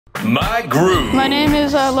My groove. My name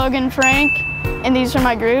is Logan Frank, and these are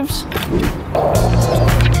my grooves.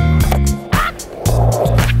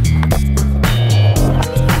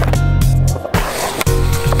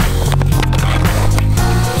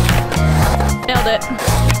 Nailed it.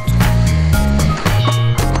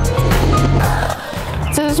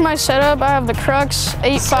 So this is my setup. I have the Krux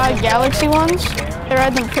 8.5 Galaxy ones. I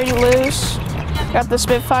ride them pretty loose. Got the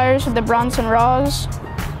Spitfires with the Bronson Raws,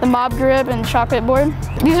 the Mob Grip, and chocolate board.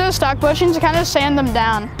 These are the stock bushings. I kind of sand them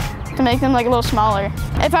down to make them like a little smaller.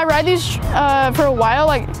 If I ride these for a while,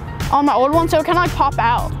 like on my old ones, it would kind of like pop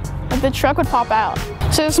out. Like the truck would pop out.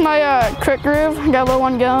 So this is my Krux groove. I got a little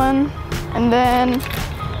one going. And then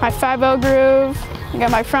my 5.0 groove. I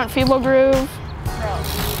got my front feeble groove.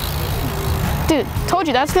 Dude, told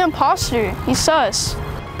you, that's the imposter. He's sus.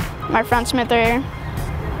 My front Smith right here.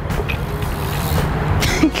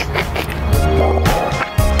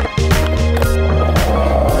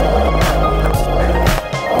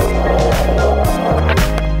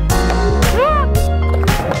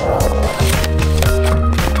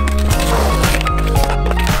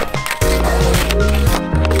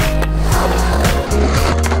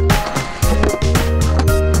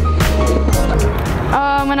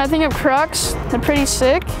 When I think of Krux, they're pretty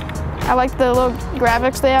sick. I like the little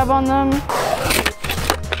graphics they have on them.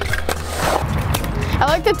 I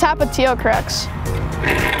like the Tapatio Krux.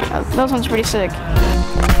 Those ones pretty sick.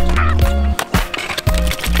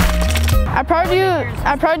 I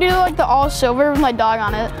probably do like the all silver with my dog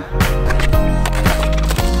on it.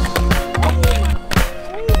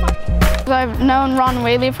 I've known Ron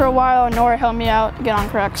Whaley for a while, and Nora helped me out get on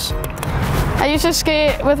Krux. I used to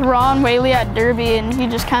skate with Ron Whaley at Derby, and he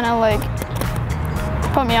just kind of like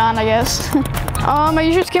put me on, I guess. I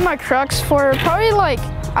usually skate my Krux for probably like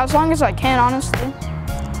as long as I can, honestly.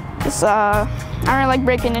 Just, I don't really like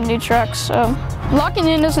breaking into new trucks, so locking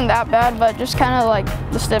in isn't that bad, but just kind of like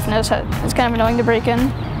the stiffness, it's kind of annoying to break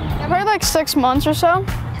in. Probably like 6 months or so,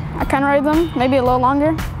 I kind of ride them, maybe a little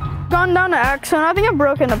longer. Gone down to accident, I think I've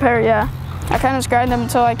broken a pair, yeah. I kind of ride them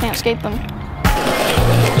until I can't skate them.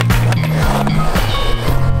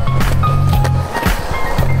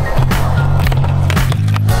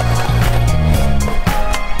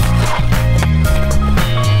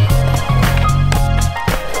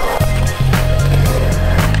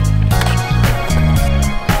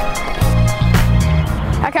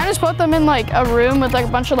 Put them in like a room with like a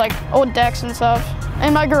bunch of like old decks and stuff.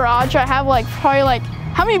 In my garage, I have like probably like,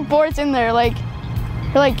 how many boards in there? Like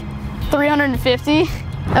 350.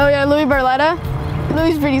 Oh yeah, Louis Barletta.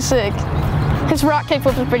 Louis is pretty sick. His rock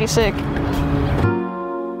kickflip is pretty sick.